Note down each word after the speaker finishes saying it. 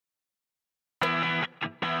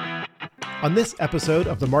On this episode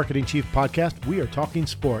of the Marketing Chief Podcast, we are talking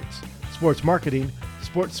sports marketing,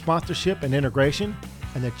 sports sponsorship and integration,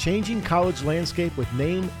 and the changing college landscape with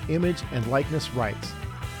name, image, and likeness rights.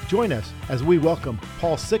 Join us as we welcome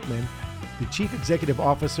Paul Sickman, the Chief Executive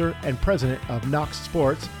Officer and President of Knox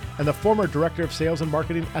Sports, and the former Director of Sales and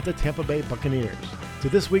Marketing at the Tampa Bay Buccaneers, to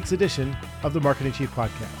this week's edition of the Marketing Chief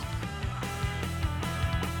Podcast.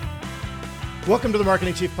 Welcome to the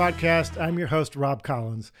Marketing Chief Podcast. I'm your host, Rob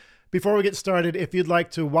Collins. Before we get started, if you'd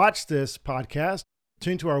like to watch this podcast,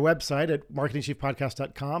 tune to our website at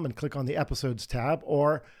marketingchiefpodcast.com and click on the episodes tab,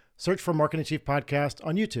 or search for Marketing Chief Podcast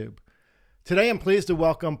on YouTube. Today, I'm pleased to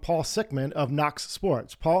welcome Paul Sickman of Knox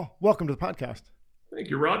Sports. Paul, welcome to the podcast. Thank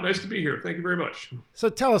you, Rod. Nice to be here. Thank you very much. So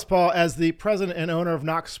tell us, Paul, as the president and owner of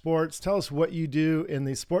Knox Sports, tell us what you do in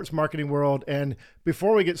the sports marketing world. And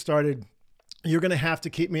before we get started, you're going to have to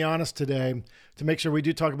keep me honest today to make sure we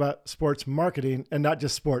do talk about sports marketing and not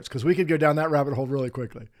just sports, because we could go down that rabbit hole really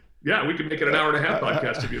quickly. Yeah, we can make it an hour and a half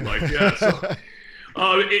podcast if you'd like. Yeah. So,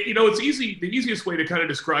 it's easy. The easiest way to kind of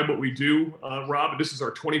describe what we do, Rob, and this is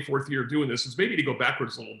our 24th year doing this, is maybe to go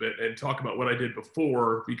backwards a little bit and talk about what I did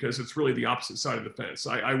before, because it's really the opposite side of the fence.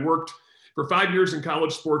 I worked for 5 years in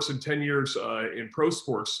college sports and 10 years in pro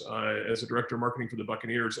sports as a director of marketing for the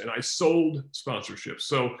Buccaneers, and I sold sponsorships.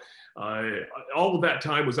 So all of that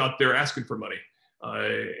time was out there asking for money.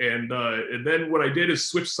 And then what I did is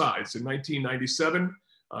switch sides. In 1997,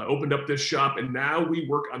 opened up this shop, and now we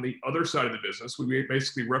work on the other side of the business. We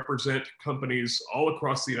basically represent companies all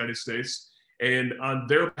across the United States, and on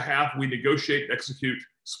their behalf, we negotiate and execute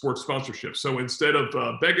sports sponsorships. So instead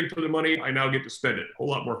of begging for the money, I now get to spend it. A whole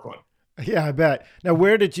lot more fun. Yeah, I bet. Now,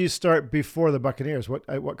 where did you start before the Buccaneers?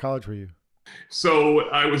 What college were you? So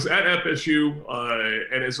I was at FSU,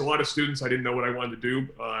 and as a lot of students, I didn't know what I wanted to do.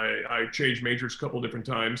 I changed majors a couple different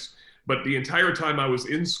times, but the entire time I was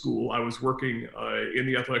in school, I was working in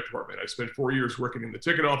the athletic department. I spent 4 years working in the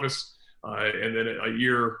ticket office, and then a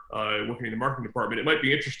year working in the marketing department. It might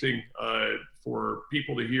be interesting for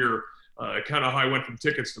people to hear kind of how I went from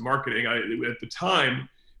tickets to marketing. At the time,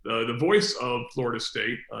 the voice of Florida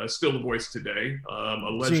State, still the voice today, a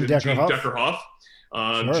legend, Gene Deckerhoff.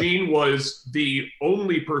 Sure. Gene was the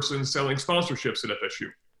only person selling sponsorships at FSU.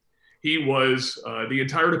 He was the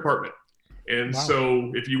entire department. And Wow.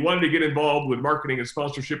 So if you wanted to get involved with marketing and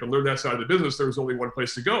sponsorship and learn that side of the business, there was only one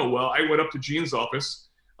place to go. Well, I went up to Gene's office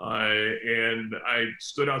and I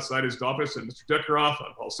stood outside his office, and Mr. Deckerhoff,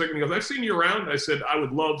 Paul Sickman, goes, "I've seen you around." I said, "I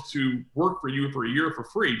would love to work for you for a year for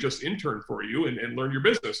free, just intern for you and learn your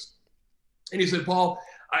business." And he said, "Paul,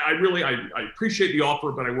 I appreciate the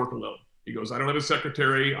offer, but I work alone." He goes, "I don't have a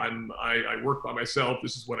secretary. I work by myself.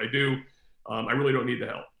 This is what I do. I really don't need the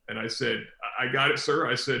help." And I said, "I got it, sir."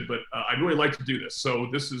 I said, "But I'd really like to do this.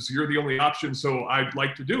 So you're the only option. So I'd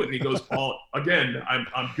like to do it." And he goes, "Paul, again,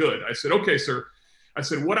 I'm good." I said, "Okay, sir." I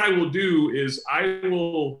said, "What I will do is I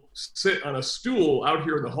will sit on a stool out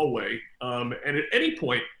here in the hallway. And at any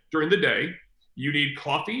point during the day, you need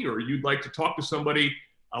coffee or you'd like to talk to somebody,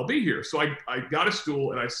 I'll be here." So I got a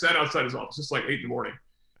stool and I sat outside his office. It's like 8 a.m.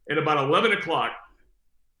 And about 11 o'clock,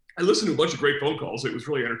 I listened to a bunch of great phone calls. It was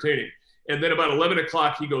really entertaining. And then about 11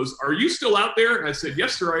 o'clock, he goes, "Are you still out there?" And I said,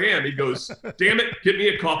 "Yes, sir, I am." He goes, "Damn it, get me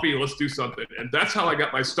a coffee and let's do something." And that's how I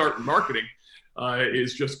got my start in marketing,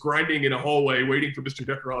 is just grinding in a hallway, waiting for Mr.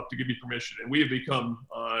 Deckerhoff to give me permission. And we have become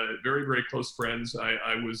very, very close friends.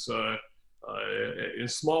 I was, in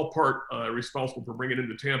small part, responsible for bringing him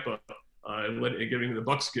to Tampa and giving him the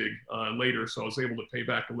Bucs gig later. So I was able to pay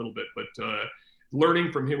back a little bit. But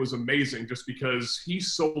learning from him was amazing, just because he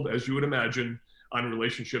sold, as you would imagine, on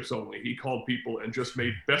relationships only. He called people and just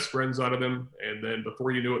made best friends out of them. And then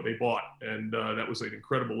before you knew it, they bought. And that was an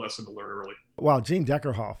incredible lesson to learn early. Wow, Gene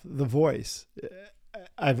Deckerhoff, the voice.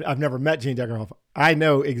 I've never met Gene Deckerhoff. I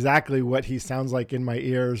know exactly what he sounds like in my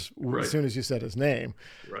ears Right. as soon as you said his name.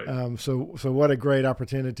 Right. So what a great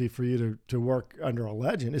opportunity for you to work under a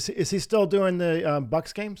legend. Is he still doing the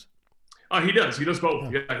Bucs games? He does. He does both. Oh,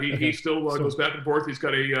 Yeah, he okay. still goes back and forth. He's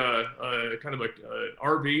got a kind of a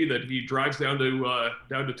RV that he drives down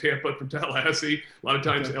to Tampa from Tallahassee. A lot of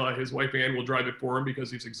times, his wife Ann will drive it for him because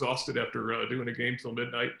he's exhausted after doing a game till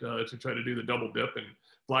midnight to try to do the double dip, and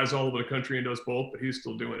flies all over the country and does both. But he's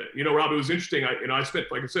still doing it. You know, Rob, it was interesting. I spent,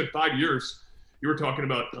 like I said, 5 years. You were talking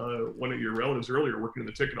about one of your relatives earlier working in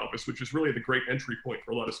the ticket office, which is really the great entry point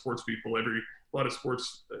for a lot of sports people. A lot of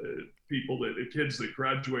sports people, the kids that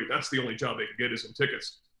graduate, that's the only job they can get is in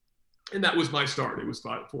tickets. And that was my start. It was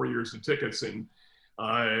 4 years in tickets. And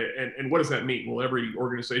And what does that mean? Well, every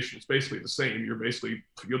organization is basically the same.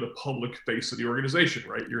 You're the public face of the organization,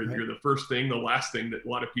 right? You're the first thing, the last thing that a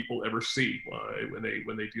lot of people ever see when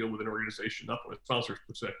they deal with an organization, not from a sponsor's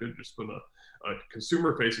perspective, just from a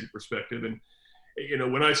consumer facing perspective. And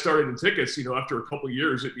when I started in tickets, after a couple of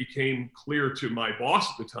years, it became clear to my boss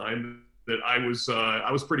at the time that I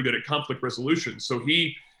was pretty good at conflict resolution. So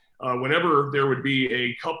he, whenever there would be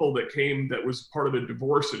a couple that came that was part of a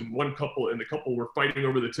divorce, and the couple were fighting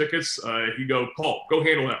over the tickets, he'd go, "Paul, go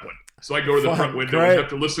handle that one." So I go to the front window and have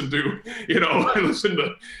to listen to, I listened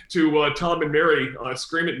to Tom and Mary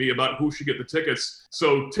scream at me about who should get the tickets.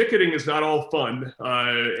 So ticketing is not all fun,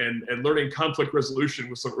 and learning conflict resolution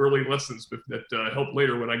with some early lessons that helped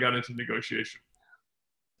later when I got into negotiation.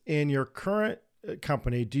 In your current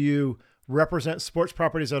company, do you represent sports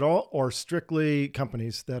properties at all, or strictly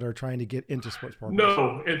companies that are trying to get into sports properties?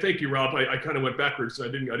 No, and thank you, Rob. I kind of went backwards. I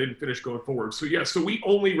didn't finish going forward. So so we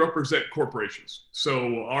only represent corporations.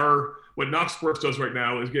 So what Knox Sports does right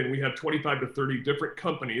now is, again, we have 25 to 30 different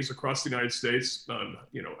companies across the United States,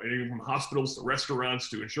 anything from hospitals to restaurants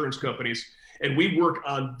to insurance companies, and we work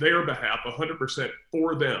on their behalf 100%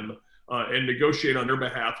 for them and negotiate on their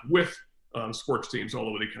behalf with sports teams all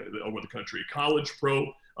over the country, college,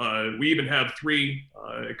 pro. We even have 3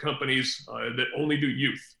 companies that only do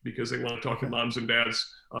youth because they want to talk to moms and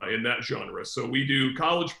dads in that genre. So we do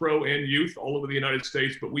college, pro, and youth all over the United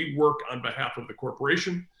States, but we work on behalf of the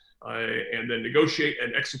corporation and then negotiate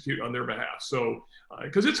and execute on their behalf. So,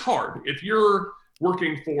 because it's hard. If you're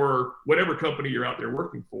working for whatever company you're out there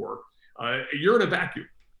working for, you're in a vacuum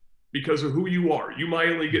because of who you are. You might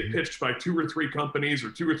only get pitched by 2 or 3 companies or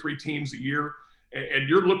 2 or 3 teams a year. And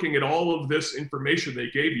you're looking at all of this information they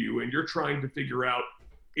gave you, and you're trying to figure out,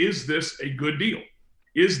 is this a good deal?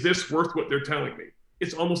 Is this worth what they're telling me?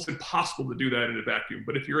 It's almost impossible to do that in a vacuum.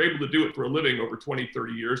 But if you're able to do it for a living over 20,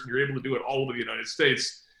 30 years, and you're able to do it all over the United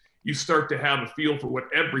States, you start to have a feel for what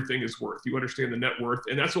everything is worth. You understand the net worth,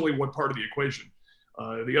 and that's only one part of the equation.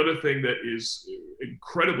 The other thing that is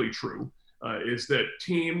incredibly true is that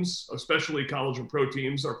teams, especially college and pro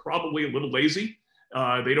teams, are probably a little lazy.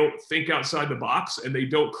 They don't think outside the box, and they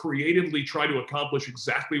don't creatively try to accomplish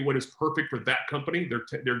exactly what is perfect for that company.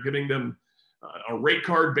 They're giving them a rate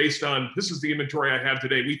card based on, this is the inventory I have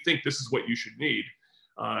today. We think this is what you should need.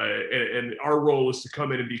 And our role is to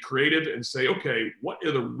come in and be creative and say, okay, what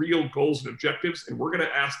are the real goals and objectives? And we're going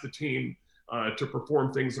to ask the team to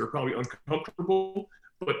perform things that are probably uncomfortable,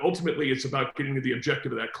 but ultimately it's about getting to the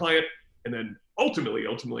objective of that client. And then ultimately,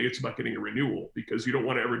 it's about getting a renewal, because you don't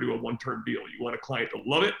want to ever do a one-term deal. You want a client to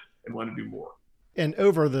love it and want to do more. And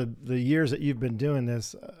over the years that you've been doing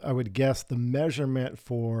this, I would guess the measurement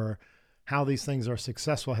for how these things are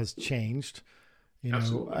successful has changed.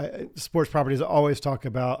 Absolutely. Sports properties always talk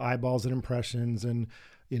about eyeballs and impressions, and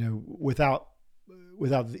without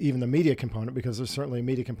even the media component, because there's certainly a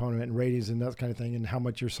media component and ratings and that kind of thing, and how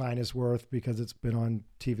much your sign is worth because it's been on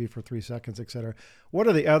TV for 3 seconds, et cetera. What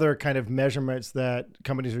are the other kind of measurements that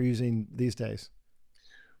companies are using these days?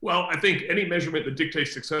 Well, I think any measurement that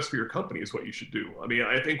dictates success for your company is what you should do. I mean,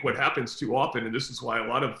 I think what happens too often, and this is why a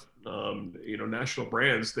lot of national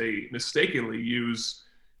brands, they mistakenly use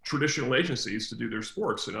traditional agencies to do their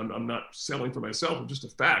sports. And I'm not selling for myself, it's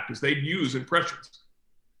just a fact, is they use impressions.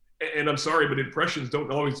 And I'm sorry, but impressions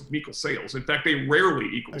don't always equal sales. In fact, they rarely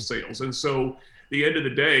equal sales. And so at the end of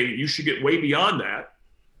the day, you should get way beyond that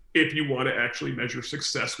if you want to actually measure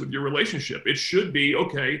success with your relationship. It should be,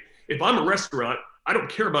 okay, if I'm a restaurant, I don't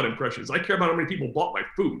care about impressions. I care about how many people bought my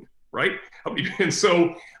food, right? And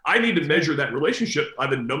so I need to measure that relationship by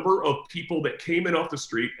the number of people that came in off the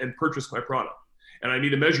street and purchased my product. And I need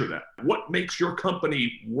to measure that. What makes your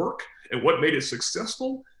company work and what made it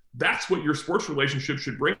successful? That's what your sports relationship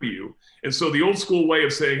should bring to you. And so the old school way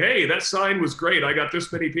of saying, hey, that sign was great, I got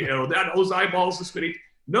this many people, those eyeballs, this many.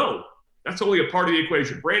 No, that's only a part of the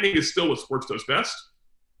equation. Branding is still what sports does best,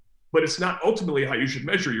 but it's not ultimately how you should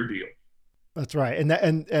measure your deal. That's right.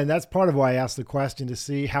 And that's part of why I asked the question, to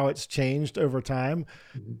see how it's changed over time.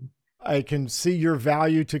 Mm-hmm. I can see your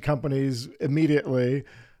value to companies immediately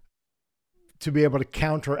to be able to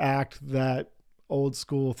counteract that old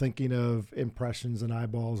school thinking of impressions and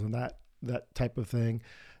eyeballs and that type of thing.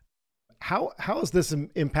 How has this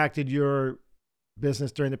impacted your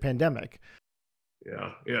business during the pandemic?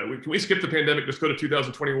 Yeah. Can we skip the pandemic? Just go to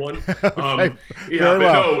 2021. Okay.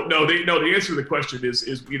 The answer to the question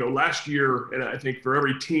is last year, and I think for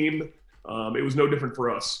every team, it was no different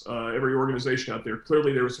for us. Every organization out there,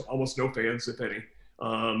 clearly there was almost no fans, if any.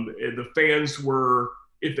 The fans were,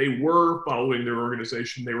 if they were following their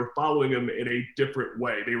organization, they were following them in a different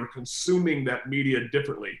way. They were consuming that media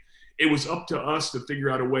differently. it was up to us to figure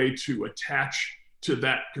out a way to attach to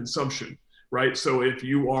that consumption, right? So if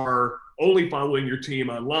you are only following your team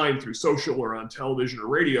online through social or on television or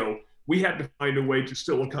radio, we had to find a way to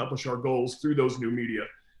still accomplish our goals through those new media,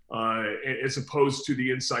 as opposed to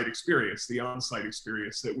the inside experience, the on-site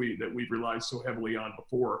experience that we've relied so heavily on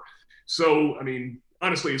before. So, I mean,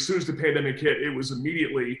 honestly, as soon as the pandemic hit, it was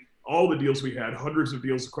immediately all the deals we had, hundreds of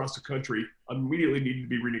deals across the country, immediately needed to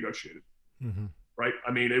be renegotiated, right?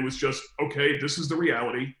 I mean, it was just, okay, this is the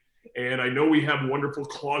reality. And I know we have wonderful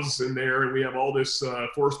clauses in there, and we have all this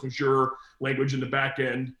force majeure language in the back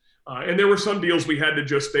end. And there were some deals we had to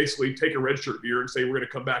just basically take a red shirt year and say, we're going to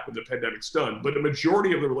come back when the pandemic's done. But the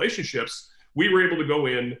majority of the relationships, we were able to go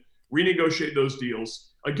in, renegotiate those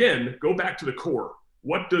deals. Again, go back to the core.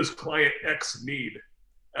 What does client X need?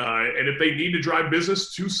 And if they need to drive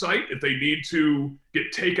business to site, if they need to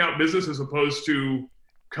get takeout business as opposed to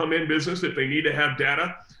come in business, if they need to have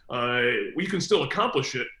data, we can still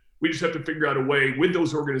accomplish it. We just have to figure out a way with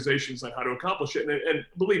those organizations on how to accomplish it. And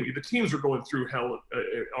believe me, the teams are going through hell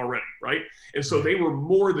already, right? And so they were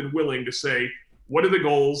more than willing to say, what are the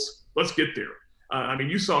goals? Let's get there. I mean,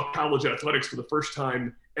 you saw college athletics for the first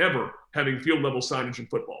time ever having field level signage in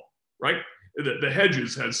football, right? The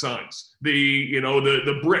hedges had signs.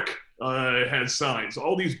 The brick had signs.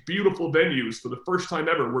 All these beautiful venues for the first time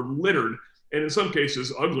ever were littered, and in some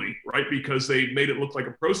cases ugly, right? Because they made it look like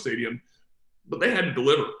a pro stadium, but they had to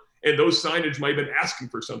deliver. And those signage might have been asking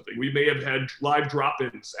for something. We may have had live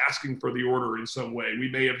drop-ins asking for the order in some way. We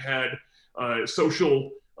may have had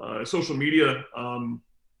social media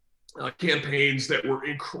campaigns that were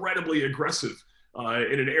incredibly aggressive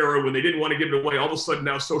in an era when they didn't want to give it away. All of a sudden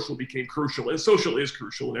now social became crucial, and social is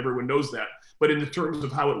crucial, and everyone knows that. But in the terms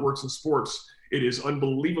of how it works in sports, it is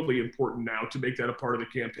unbelievably important now to make that a part of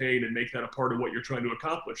the campaign and make that a part of what you're trying to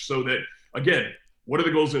accomplish. So that, again, what are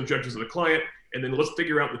the goals and objectives of the client? And then let's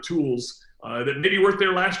figure out the tools that maybe weren't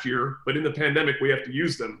there last year, but in the pandemic, we have to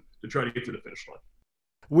use them to try to get to the finish line.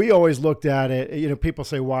 We always looked at it, people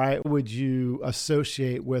say, why would you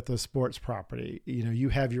associate with a sports property? You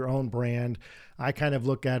have your own brand. I kind of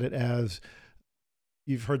look at it as,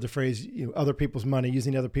 you've heard the phrase, other people's money,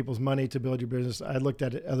 using other people's money to build your business. I looked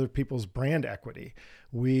at it, other people's brand equity.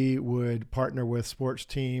 We would partner with sports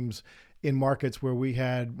teams in markets where we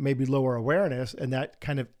had maybe lower awareness, and that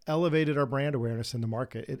kind of elevated our brand awareness in the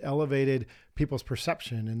market. It elevated people's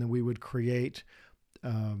perception, and then we would create,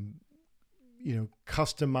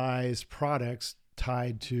 customized products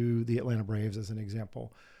tied to the Atlanta Braves, as an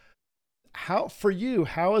example. How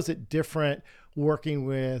is it different working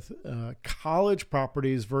with college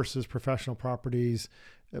properties versus professional properties,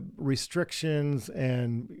 restrictions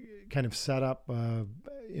and kind of setup,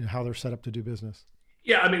 how they're set up to do business?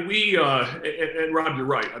 Yeah, I mean, and Rob, you're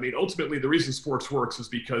right. I mean, ultimately, the reason sports works is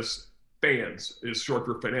because fans is short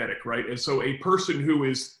for fanatic, right? And so a person who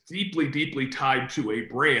is deeply, deeply tied to a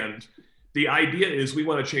brand, the idea is we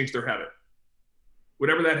want to change their habit.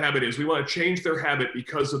 Whatever that habit is, we want to change their habit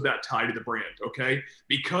because of that tie to the brand, okay?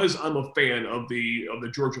 Because I'm a fan of the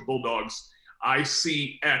Georgia Bulldogs, I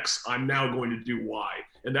see X, I'm now going to do Y.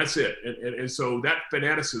 And that's it. And so that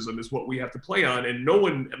fanaticism is what we have to play on. And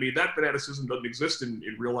that fanaticism doesn't exist in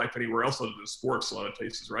real life anywhere else other than sports, a lot of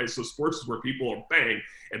places, right? So sports is where people are bang.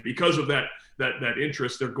 And because of that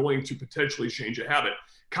interest, they're going to potentially change a habit.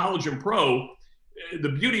 College and pro, the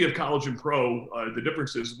beauty of college and pro, the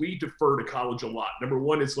difference is we defer to college a lot. Number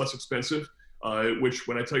one, it's less expensive, which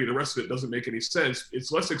when I tell you the rest of it doesn't make any sense.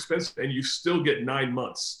 It's less expensive and you still get 9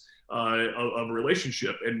 months of a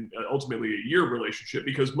relationship, and ultimately a year relationship,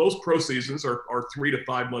 because most pro seasons are 3 to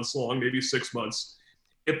 5 months long, maybe 6 months.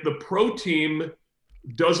 If the pro team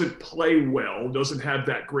doesn't play well, doesn't have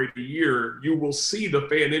that great a year, you will see the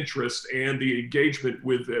fan interest and the engagement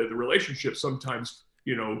with the relationship sometimes,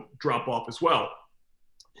 drop off as well,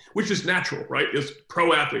 which is natural, right? As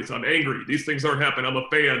pro athletes, I'm angry. These things aren't happening. I'm a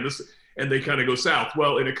fan. And they kind of go south.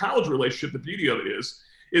 Well, in a college relationship, the beauty of it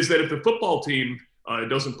is that if the football team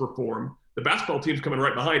doesn't perform, the basketball team's coming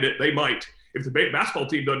right behind it. They might. If the basketball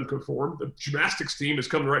team doesn't perform, the gymnastics team is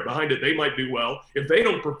coming right behind it. They might do well. If they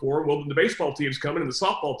don't perform, well, then the baseball team's coming and the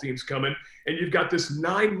softball team's coming, and you've got this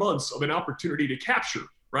 9 months of an opportunity to capture,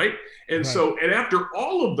 right? And right. So, and after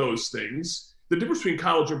all of those things, the difference between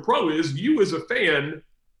college and pro is you as a fan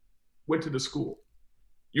went to the school.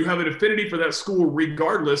 You have an affinity for that school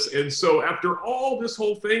regardless. And so after all this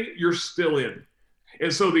whole thing, you're still in.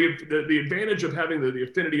 And so the advantage of having the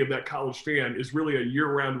affinity of that college fan is really a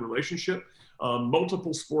year-round relationship,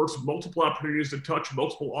 multiple sports, multiple opportunities to touch,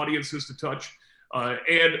 multiple audiences to touch.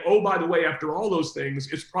 And oh, by the way, after all those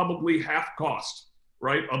things, it's probably half cost,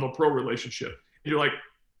 right, of a pro relationship. And you're like,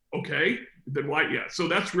 Okay, then why? Yeah. So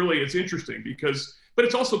that's really, it's interesting but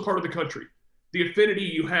it's also part of the country. The affinity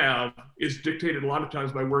you have is dictated a lot of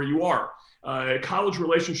times by where you are. College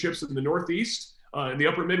relationships in the Northeast, in the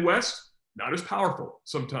upper Midwest, not as powerful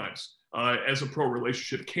sometimes as a pro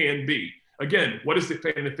relationship can be. Again, what is the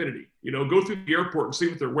fan affinity? Go through the airport and see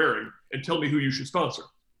what they're wearing and tell me who you should sponsor.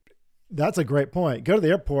 That's a great point. Go to the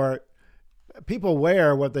airport. People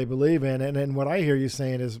wear what they believe in. And what I hear you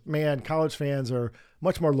saying is, man, college fans are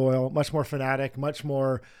much more loyal, much more fanatic, much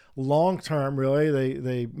more long-term, really.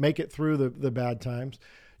 They make it through the bad times.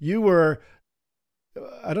 You were,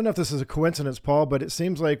 I don't know if this is a coincidence, Paul, but it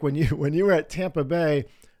seems like when you were at Tampa Bay,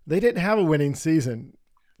 they didn't have a winning season.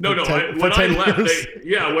 No. When I left,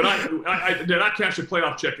 I did not cash a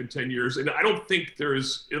playoff check in 10 years, and I don't think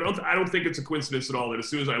I don't think it's a coincidence at all that as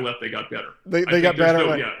soon as I left, they got better. They got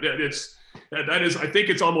better. That is. I think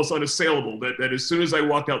it's almost unassailable that as soon as I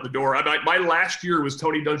walked out the door, my last year was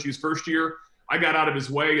Tony Dungy's first year. I got out of his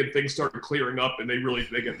way and things started clearing up, and they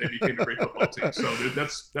became a great football team. So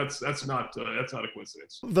that's not a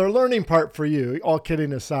coincidence. The learning part for you, all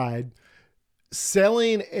kidding aside,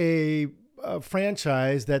 selling a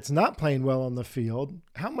franchise that's not playing well on the field,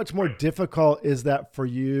 how much more difficult is that for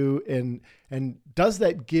you? And does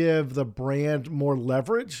that give the brand more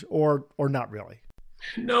leverage or not really?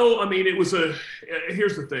 No, I mean, here's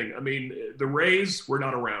the thing. I mean, the Rays were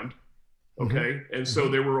not around. Okay. Mm-hmm. And so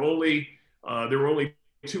there were only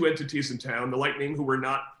two entities in town, the Lightning, who were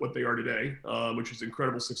not what they are today, which is an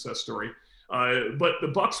incredible success story. But the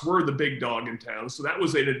Bucks were the big dog in town. So that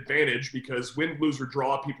was an advantage because win, lose, or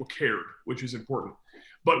draw, people cared, which is important.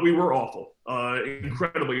 But we were awful,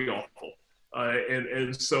 incredibly awful.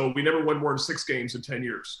 And so we never won more than 6 games in 10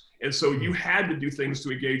 years. And so you had to do things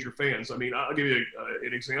to engage your fans. I mean, I'll give you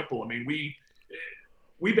an example. I mean,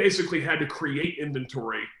 we basically had to create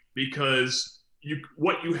inventory because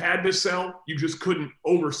what you had to sell, you just couldn't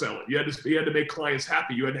oversell it. You had to make clients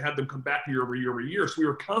happy. You had to have them come back year over year over year. So we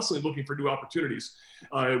were constantly looking for new opportunities.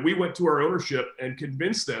 We went to our ownership and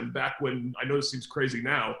convinced them back when, I know this seems crazy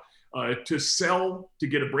now, to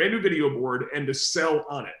get a brand new video board and to sell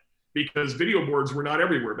on it. Because video boards were not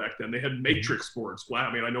everywhere back then. They had matrix boards. Wow,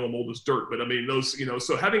 I mean, I know I'm old as dirt, but I mean, those,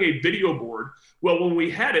 so having a video board, well, when we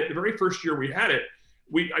had it, the very first year we had it,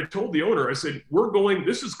 I told the owner, I said,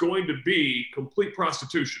 this is going to be complete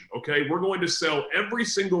prostitution, okay? We're going to sell every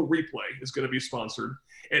single replay is going to be sponsored,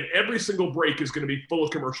 and every single break is going to be full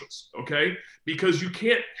of commercials, okay? Because you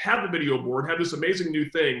can't have a video board, have this amazing new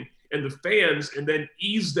thing, and the fans, and then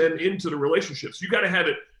ease them into the relationships. You got to have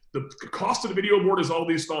it. The cost of the video board is all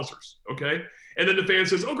these sponsors, okay? And then the fan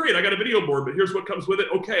says, oh, great, I got a video board, but here's what comes with it.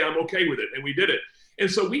 Okay, I'm okay with it. And we did it.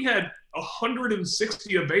 And so we had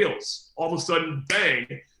 160 avails all of a sudden, bang,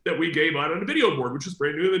 that we gave out on a video board, which is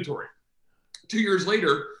brand new inventory. 2 years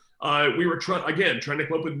later, we were trying to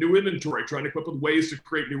come up with new inventory, trying to come up with ways to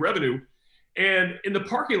create new revenue. And in the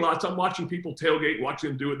parking lots, I'm watching people tailgate, watching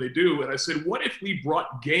them do what they do. And I said, what if we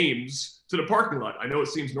brought games to the parking lot? I know it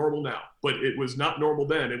seems normal now, but it was not normal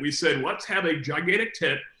then. And we said, let's have a gigantic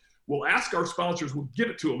tent. We'll ask our sponsors, we'll give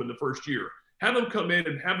it to them in the first year. Have them come in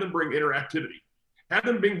and have them bring interactivity. Have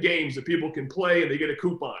them bring games that people can play and they get a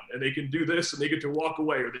coupon and they can do this and they get to walk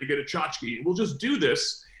away or they get a tchotchke. And we'll just do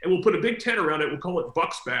this and we'll put a big tent around it. We'll call it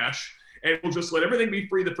Bucks Bash and we'll just let everything be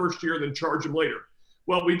free the first year and then charge them later.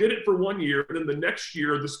 Well, we did it for 1 year, and then the next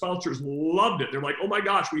year, the sponsors loved it. They're like, oh my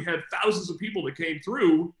gosh, we had thousands of people that came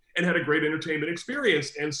through and had a great entertainment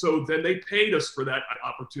experience. And so then they paid us for that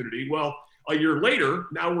opportunity. Well, a year later,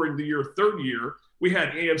 now we're in the third year, we had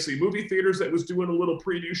AMC Movie Theaters that was doing a little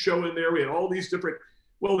preview show in there. We had all these different,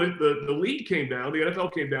 well, the league came down, the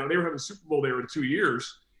NFL came down. They were having a Super Bowl there in 2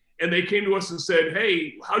 years. And they came to us and said,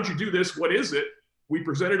 hey, how'd you do this? What is it? We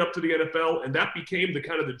presented up to the NFL, and that became the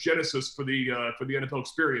genesis for the NFL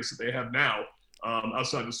experience that they have now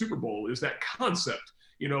outside the Super Bowl. Is that concept?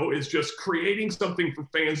 Is just creating something for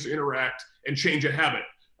fans to interact and change a habit.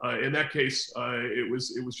 In that case, it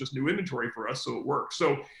was just new inventory for us, so it worked.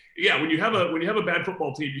 So yeah, when you have a bad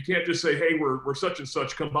football team, you can't just say, hey, we're such and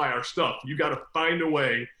such, come buy our stuff. You got to find a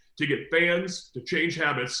way to get fans to change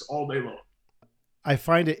habits all day long. I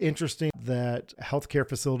find it interesting that healthcare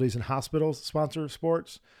facilities and hospitals sponsor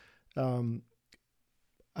sports. I don't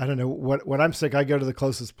know, when I'm sick, I go to the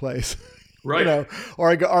closest place, right?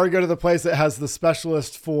 Or I go to the place that has the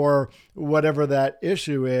specialist for whatever that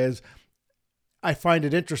issue is. I find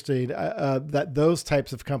it interesting that those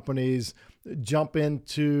types of companies jump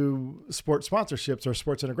into sports sponsorships or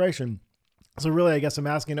sports integration. So really, I guess I'm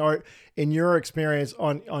asking, in your experience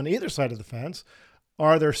on either side of the fence,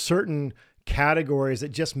 are there certain categories that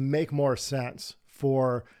just make more sense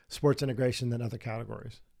for sports integration than other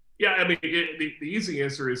categories? Yeah, I mean, the easy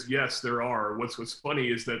answer is yes, there are. What's funny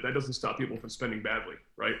is that doesn't stop people from spending badly,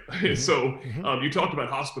 right? So you talked about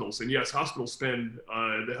hospitals, and yes, hospitals spend,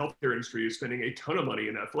 the healthcare industry is spending a ton of money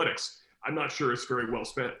in athletics. I'm not sure it's very well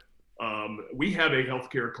spent. We have a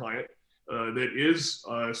healthcare client that is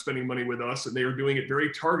spending money with us, and they are doing it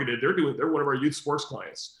very targeted. They're one of our youth sports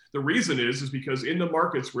clients. The reason is because in the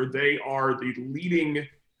markets where they are the leading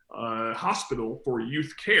hospital for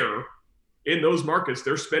youth care, in those markets,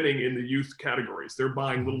 they're spending in the youth categories. They're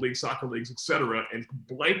buying little league, soccer leagues, et cetera, and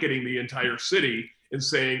blanketing the entire city and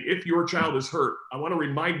saying, if your child is hurt, I want to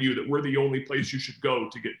remind you that we're the only place you should go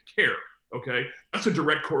to get care. Okay. That's a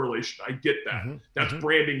direct correlation. I get that. That's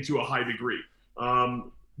branding to a high degree.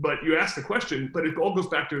 But you asked the question, but it all goes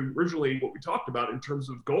back to originally what we talked about in terms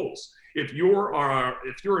of goals. If you're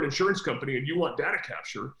an insurance company and you want data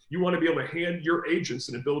capture, you want to be able to hand your agents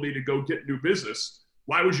an ability to go get new business.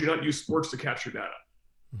 Why would you not use sports to capture data?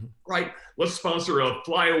 Right? Let's sponsor a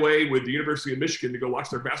flyaway with the University of Michigan to go watch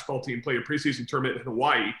their basketball team play a preseason tournament in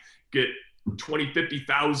Hawaii, get 20,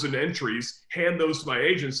 50,000 entries, hand those to my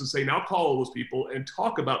agents and say, now call all those people and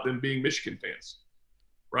talk about them being Michigan fans,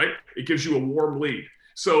 right? It gives you a warm lead.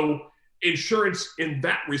 So insurance in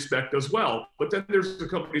that respect as well. But then there's the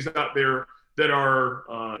companies out there that are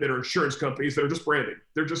insurance companies that are just branding.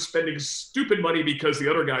 They're just spending stupid money because the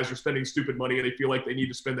other guys are spending stupid money and they feel like they need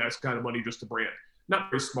to spend that kind of money just to brand.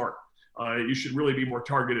 Not very smart. You should really be more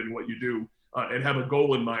targeted in what you do and have a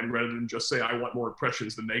goal in mind rather than just say, I want more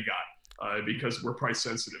impressions than they got because we're price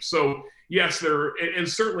sensitive. So yes, and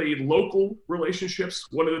certainly local relationships.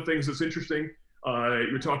 One of the things that's interesting,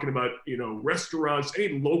 you're talking about, restaurants,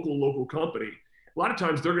 any local company. A lot of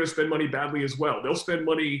times they're going to spend money badly as well. They'll spend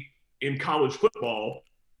money in college football,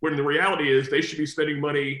 when the reality is they should be spending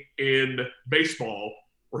money in baseball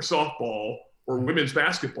or softball or women's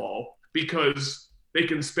basketball, because they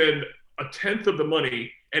can spend a tenth of the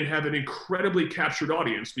money and have an incredibly captured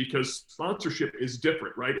audience, because sponsorship is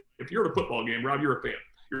different, right? If you're at a football game, Rob, you're a fan.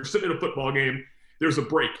 You're sitting at a football game, there's a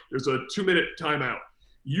break, there's a 2-minute timeout.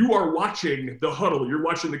 You are watching the huddle, you're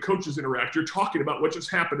watching the coaches interact, you're talking about what just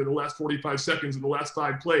happened in the last 45 seconds in the last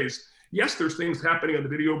 5 plays. Yes, there's things happening on the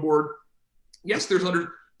video board. Yes,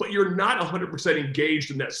 but you're not 100%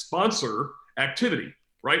 engaged in that sponsor activity,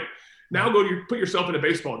 right? Now put yourself in a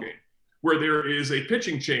baseball game where there is a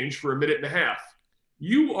pitching change for a minute and a half.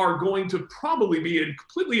 You are going to probably be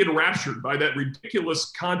completely enraptured by that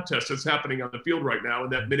ridiculous contest that's happening on the field right now in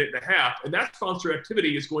that minute and a half. And that sponsor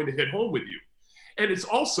activity is going to hit home with you. And it's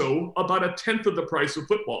also about a tenth of the price of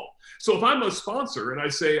football. So if I'm a sponsor and I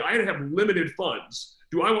say I have limited funds,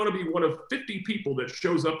 do I want to be one of 50 people that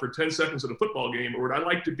shows up for 10 seconds at a football game, or would I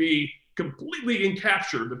like to be completely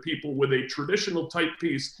encapture the people with a traditional type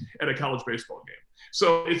piece at a college baseball game?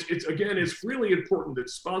 So it's really important that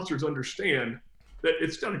sponsors understand that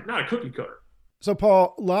it's not a cookie cutter. So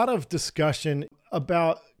Paul, a lot of discussion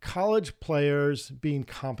about college players being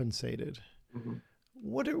compensated.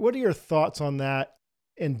 What are your thoughts on that?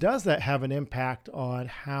 And does that have an impact on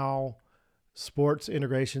how sports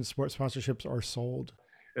integration, sports sponsorships are sold?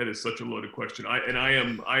 That is such a loaded question. I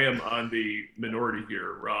am on the minority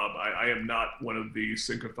here, Rob. I am not one of the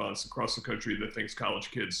sycophants across the country that thinks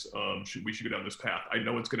college kids we should go down this path. I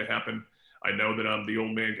know it's going to happen. I know that I'm the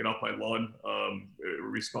old man get off my lawn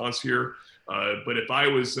response here. But if I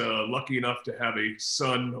was lucky enough to have a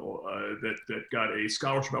son that got a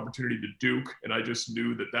scholarship opportunity to Duke, and I just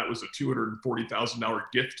knew that was a $240,000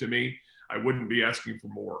 gift to me, I wouldn't be asking for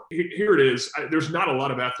more. Here it is. There's not a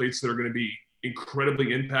lot of athletes that are going to be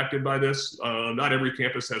incredibly impacted by this. Not every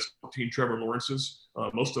campus has 14 Trevor Lawrences.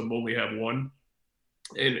 Most of them only have one.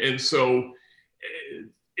 And so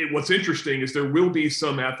what's interesting is there will be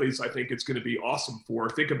some athletes I think it's going to be awesome for.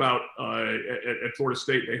 Think about at Florida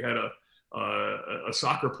State, they had a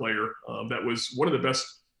soccer player that was one of the best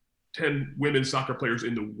 10 women soccer players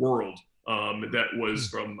in the world. That was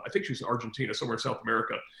from, I think she was in Argentina, somewhere in South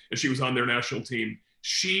America, and she was on their national team.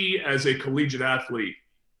 She, as a collegiate athlete,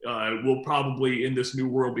 will probably in this new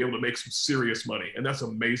world be able to make some serious money. And that's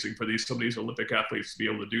amazing for some of these Olympic athletes to be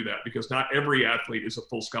able to do that, because not every athlete is a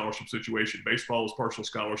full scholarship situation. Baseball is partial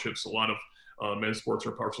scholarships. A lot of men's sports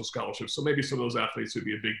are partial scholarships. So maybe some of those athletes would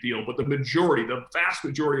be a big deal. But the vast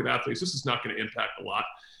majority of athletes, this is not going to impact a lot.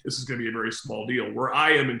 This is going to be a very small deal. Where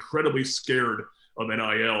I am incredibly scared of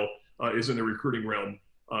NIL is in the recruiting realm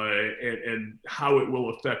and how it will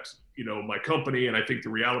affect my company, and I think the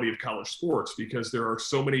reality of college sports, because there are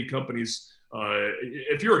so many companies.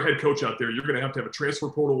 If you're a head coach out there, you're going to have a transfer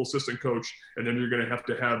portal assistant coach, and then you're going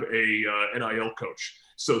to have a NIL coach,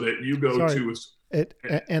 so that you go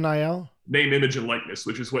NIL. name, image, and likeness,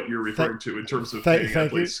 which is what you're referring to in terms of thank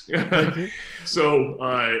athletes. You.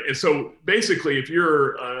 So basically, if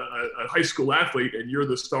you're a high school athlete and you're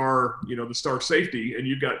the star safety, and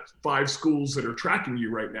you've got 5 schools that are tracking you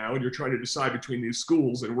right now, and you're trying to decide between these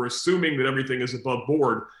schools, and we're assuming that everything is above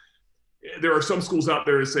board, there are some schools out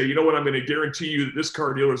there that say, you know what, I'm going to guarantee you that this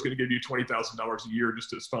car dealer is going to give you $20,000 a year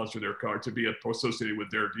just to sponsor their car, to be associated with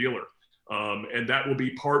their dealer. And that will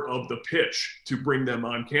be part of the pitch to bring them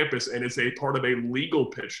on campus. And it's a part of a legal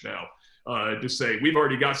pitch now to say, we've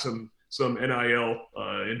already got some NIL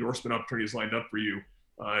endorsement opportunities lined up for you.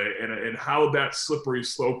 And how that slippery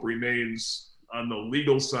slope remains on the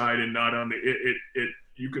legal side and not on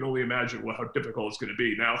you can only imagine how difficult it's going to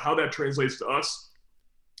be. Now, how that translates to us,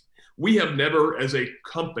 we have never, as a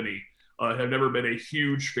company, have never been a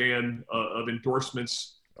huge fan of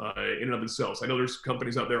endorsements in and of themselves. I know there's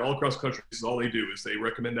companies out there all across the country, this is all they do is they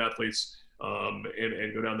recommend athletes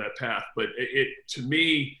and go down that path. But to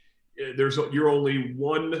me, you're only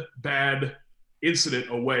one bad incident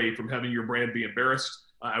away from having your brand be embarrassed.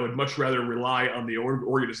 I would much rather rely on the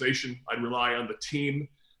organization. I'd rely on the team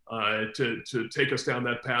to take us down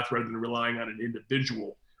that path rather than relying on an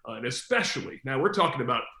individual. And especially, now we're talking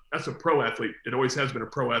about, that's a pro athlete. It always has been a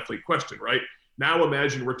pro athlete question, right? Now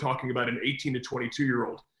imagine we're talking about an 18 to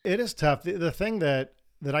 22-year-old. It is tough. The thing that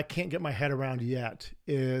I can't get my head around yet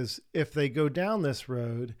is if they go down this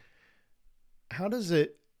road, how does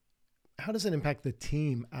it impact the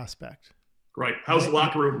team aspect? Right. How's the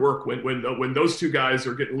locker room work when those 2 guys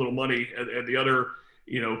are getting a little money and the other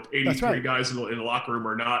 83 right. guys in the locker room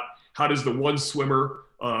are not? How does the one swimmer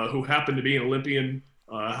who happened to be an Olympian,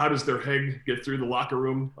 how does their head get through the locker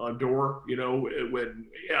room door?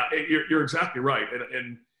 You're exactly right.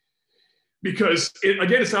 And because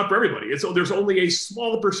again, it's not for everybody. There's only a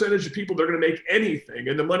small percentage of people that are going to make anything.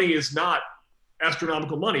 And the money is not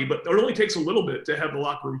astronomical money, but it only takes a little bit to have the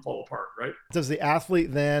locker room fall apart. Right. Does the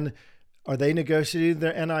athlete then, are they negotiating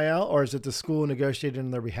their NIL or is it the school negotiating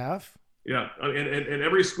on their behalf? Yeah. And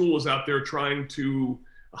every school is out there trying to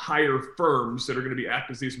hire firms that are going to act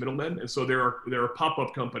as these middlemen. And so there are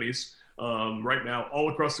pop-up companies right now all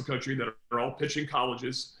across the country that are all pitching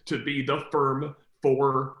colleges to be the firm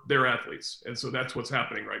for their athletes. And so that's what's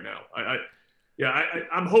happening right now.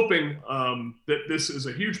 I'm hoping that this is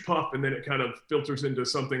a huge puff and then it kind of filters into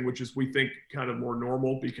something which is, we think, kind of more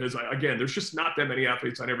normal, because again, there's just not that many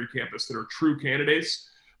athletes on every campus that are true candidates,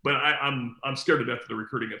 but I'm scared to death of the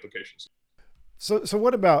recruiting implications. So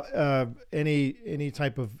what about any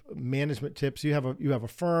type of management tips? You have a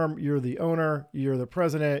firm, you're the owner, you're the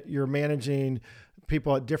president, you're managing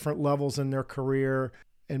people at different levels in their career.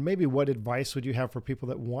 And maybe what advice would you have for people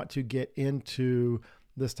that want to get into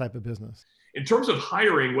this type of business? In terms of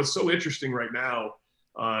hiring, what's so interesting right now,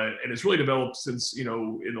 and it's really developed since, in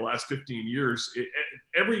the last 15 years,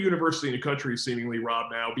 every university in the country seemingly, Rob,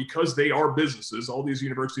 now, because they are businesses, all these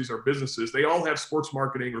universities are businesses, they all have sports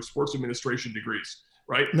marketing or sports administration degrees,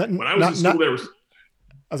 right? When I was in school, there was...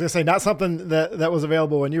 I was going to say, not something that was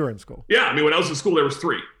available when you were in school. Yeah. I mean, when I was in school, there was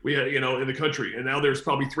 3, we had, in the country, and now there's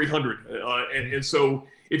probably 300. And so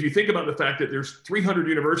if you think about the fact that there's 300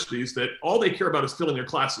 universities that all they care about is filling their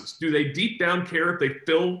classes, do they deep down care if they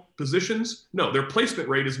fill positions? No, their placement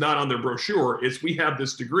rate is not on their brochure. It's, we have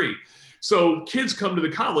this degree. So kids come to the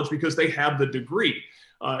college because they have the degree.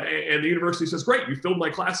 And the university says, great, you filled my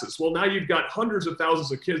classes. Well, now you've got hundreds of thousands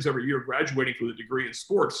of kids every year graduating with a degree in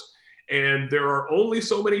sports. And there are only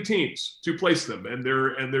so many teams to place them, and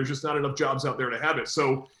there's just not enough jobs out there to have it.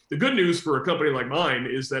 So the good news for a company like mine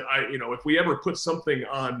is that if we ever put something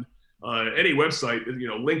on any website,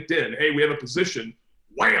 LinkedIn, hey, we have a position,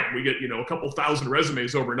 wham, we get a couple thousand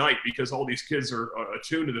resumes overnight because all these kids are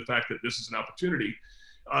attuned to the fact that this is an opportunity.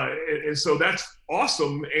 And so that's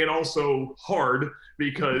awesome and also hard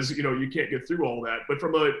because you can't get through all that. But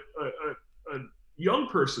from a young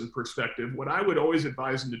person perspective, what I would always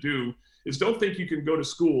advise them to do is don't think you can go to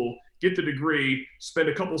school, get the degree, spend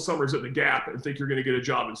a couple summers at the Gap and think you're going to get a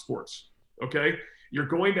job in sports. Okay. You're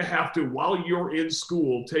going to have to, while you're in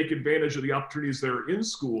school, take advantage of the opportunities that are in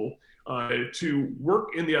school to work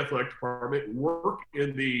in the athletic department, work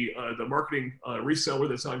in the marketing reseller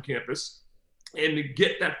that's on campus, and to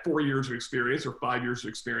get that 4 years of experience or 5 years of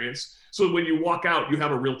experience. So when you walk out, you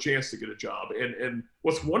have a real chance to get a job. And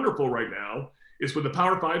what's wonderful right now is with the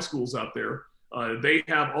Power 5 schools out there, they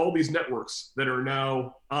have all these networks that are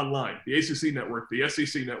now online, the ACC network, the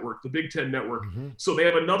SEC network, the Big Ten network. Mm-hmm. So they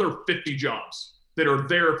have another 50 jobs that are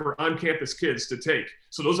there for on-campus kids to take.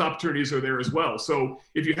 So those opportunities are there as well. So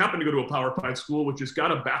if you happen to go to a Power 5 school, which has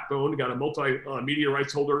got a backbone, got a multimedia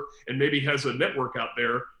rights holder, and maybe has a network out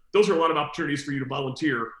there, those are a lot of opportunities for you to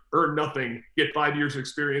volunteer, earn nothing, get 5 years of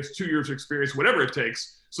experience, 2 years of experience, whatever it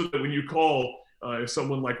takes, so that when you call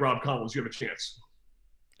someone like Rob Collins, you have a chance.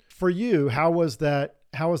 For you, how was that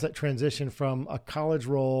transition from a college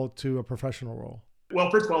role to a professional role? Well,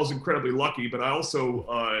 first of all, I was incredibly lucky, but I also,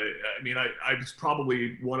 I was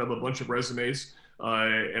probably one of a bunch of resumes,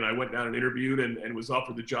 and I went down and interviewed and was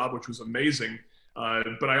offered the job, which was amazing.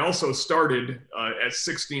 But I also started at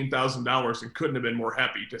 $16,000 and couldn't have been more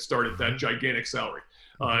happy to start at that gigantic salary.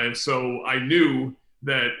 And so I knew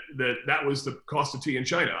that was the cost of tea in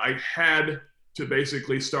China. I had to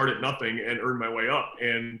basically start at nothing and earn my way up.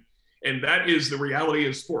 And that is the reality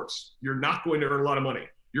in sports. You're not going to earn a lot of money.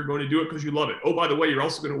 You're going to do it because you love it. Oh, by the way, you're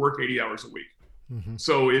also going to work 80 hours a week. Mm-hmm.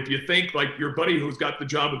 So if you think like your buddy who's got the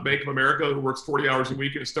job at Bank of America who works 40 hours a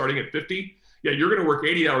week and is starting at 50, yeah, you're going to work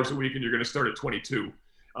 80 hours a week and you're going to start at 22.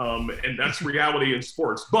 And that's reality in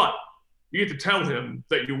sports. But you get to tell him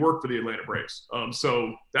that you work for the Atlanta Braves.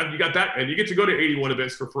 So that you got that, and you get to go to 81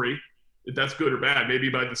 events for free. If that's good or bad, maybe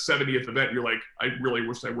by the 70th event, you're like, I really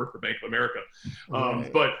wish I worked for Bank of America.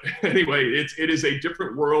 Right. But anyway, it is a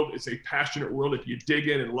different world. It's a passionate world. If you dig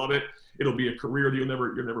in and love it, it'll be a career that you'll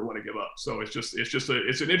never want to give up. So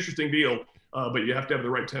it's an interesting deal, but you have to have the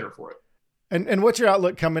right tenor for it. And what's your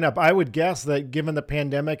outlook coming up? I would guess that given the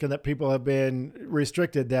pandemic and that people have been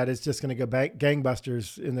restricted, that it's just going to go back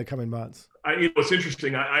gangbusters in the coming months. It's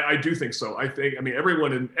interesting. I do think so.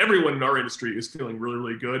 Everyone in our industry is feeling really,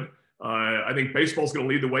 really good. I think baseball is going to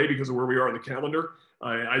lead the way because of where we are in the calendar.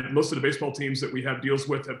 Most of the baseball teams that we have deals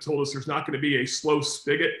with have told us there's not going to be a slow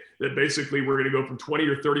spigot, that basically we're going to go from 20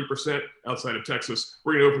 or 30% outside of Texas.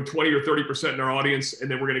 We're going to go from 20 or 30% in our audience,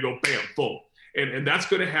 and then we're going to go bam, full. And that's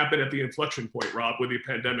going to happen at the inflection point, Rob, with the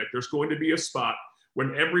pandemic. There's going to be a spot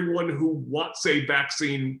when everyone who wants a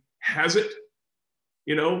vaccine has it.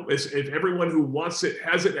 If everyone who wants it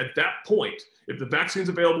has it at that point, if the vaccine's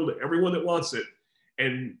available to everyone that wants it,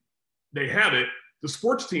 and they have it, the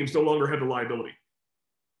sports teams no longer have the liability,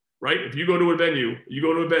 right? If you go to a venue, you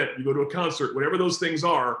go to an event, you go to a concert, whatever those things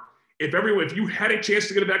are, if you had a chance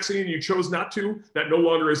to get a vaccine and you chose not to, that no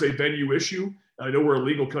longer is a venue issue. I know we're a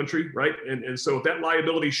legal country, right? And so if that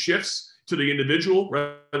liability shifts to the individual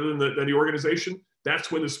rather than the organization,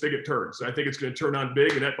 that's when the spigot turns. I think it's going to turn on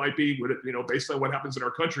big, and that might be, based on what happens in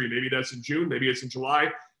our country. Maybe that's in June, maybe it's in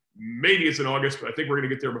July, maybe it's in August, but I think we're going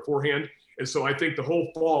to get there beforehand. And so I think the whole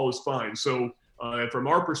fall is fine. So from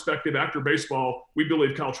our perspective, after baseball, we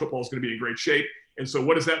believe college football is going to be in great shape. And so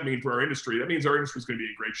what does that mean for our industry? That means our industry is going to be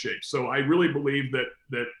in great shape. So I really believe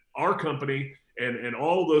that our company and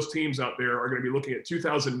all of those teams out there are going to be looking at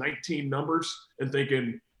 2019 numbers and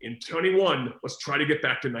thinking, in 21, let's try to get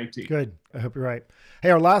back to 19. Good. I hope you're right. Hey,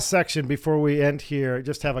 our last section before we end here,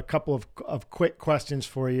 just have a couple of quick questions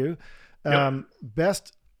for you. Yep.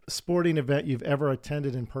 Best sporting event you've ever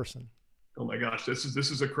attended in person? Oh my gosh, this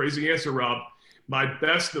is a crazy answer, Rob.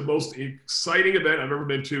 The most exciting event I've ever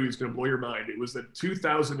been to is going to blow your mind. It was the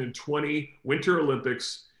 2020 Winter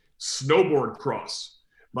Olympics snowboard cross.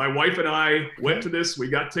 My wife and I went to this. We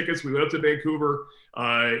got tickets. We went up to Vancouver.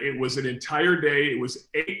 It was an entire day. It was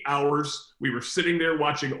 8 hours. We were sitting there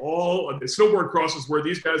watching all of the snowboard crosses where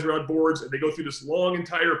these guys are on boards and they go through this long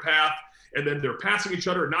entire path, and then they're passing each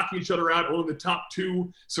other and knocking each other out. Only the top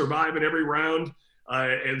two survive in every round.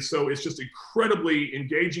 And so it's just incredibly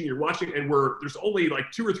engaging. You're watching, and there's only like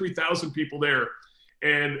 2,000 or 3,000 people there.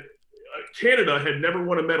 And Canada had never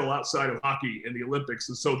won a medal outside of hockey in the Olympics.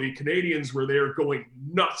 And so the Canadians were there going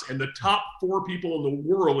nuts. And the top 4 people in the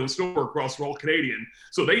world in snowboard cross were all Canadian.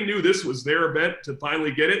 So they knew this was their event to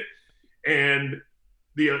finally get it. And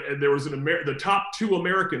there was the top 2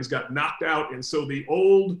 Americans got knocked out. And so the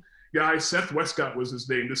old guy, Seth Westcott was his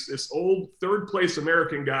name, this old third place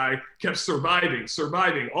American guy kept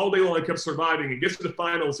surviving all day long, kept surviving, and gets to the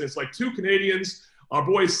finals. And it's like 2 Canadians, our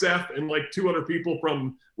boy Seth, and like 2 other people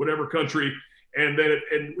from whatever country. And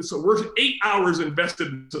then, so we're 8 hours invested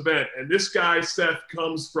in this event. And this guy, Seth,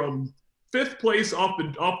 comes from 5th place off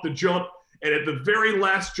the jump. And at the very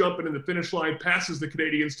last jump and in the finish line, passes the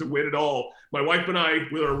Canadians to win it all. My wife and I,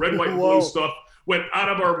 with our red, white, and blue stuff, went out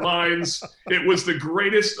of our minds. It was the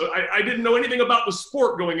greatest. I didn't know anything about the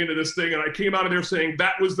sport going into this thing, and I came out of there saying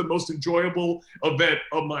that was the most enjoyable event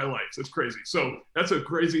of my life. It's crazy. So that's a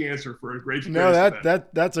crazy answer for a great. No,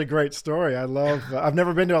 that's a great story. I love. I've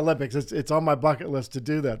never been to Olympics. It's on my bucket list to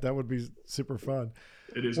do that. That would be super fun.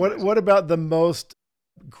 It is. What about the most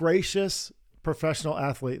gracious professional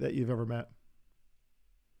athlete that you've ever met?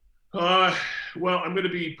 Well, I'm going to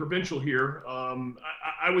be provincial here.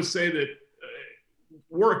 I would say that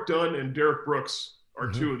Warwick Dunn and Derek Brooks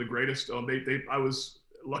are 2 of the greatest. I was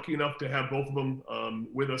lucky enough to have both of them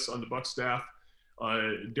with us on the Buck staff.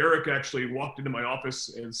 Derek actually walked into my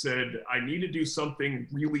office and said, I need to do something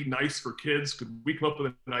really nice for kids. Could we come up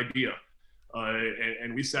with an idea?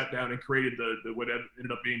 And we sat down and created what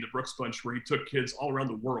ended up being the Brooks Bunch, where he took kids all around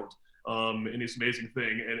the world in this amazing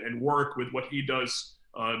thing and work with what he does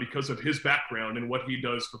because of his background and what he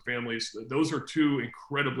does for families. Those are two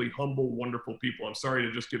incredibly humble, wonderful people. I'm sorry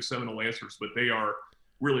to just give seminal answers, but they are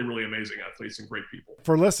really, really amazing athletes and great people.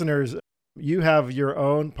 For listeners, you have your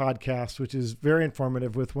own podcast, which is very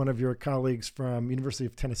informative, with one of your colleagues from University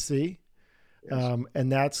of Tennessee. Yes.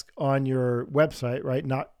 And that's on your website, right?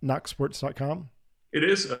 Knoxsports.com. It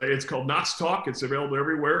is. It's called Knox Talk. It's available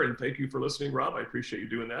everywhere. And thank you for listening, Rob. I appreciate you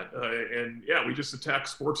doing that. And yeah, we just attack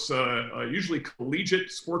sports, usually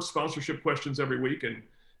collegiate sports sponsorship questions every week, and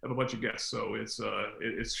have a bunch of guests. So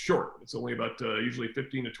it's short. It's only about usually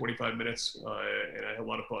 15 to 25 minutes, and I have a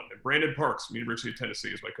lot of fun. And Brandon Parks from University of Tennessee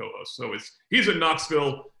is my co-host. So he's in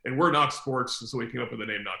Knoxville, and we're Knox Sports, and so we came up with the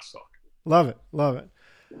name Knox Talk. Love it. Love it.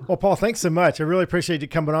 Well, Paul, thanks so much. I really appreciate you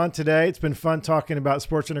coming on today. It's been fun talking about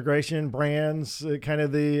sports integration, brands, kind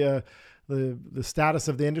of the status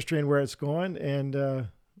of the industry and where it's going, and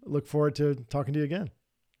look forward to talking to you again.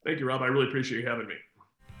 Thank you, Rob. I really appreciate you having me.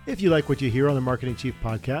 If you like what you hear on the Marketing Chief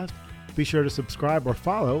podcast, be sure to subscribe or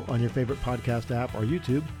follow on your favorite podcast app or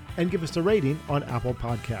YouTube, and give us a rating on Apple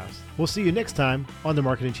Podcasts. We'll see you next time on the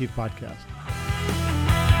Marketing Chief podcast.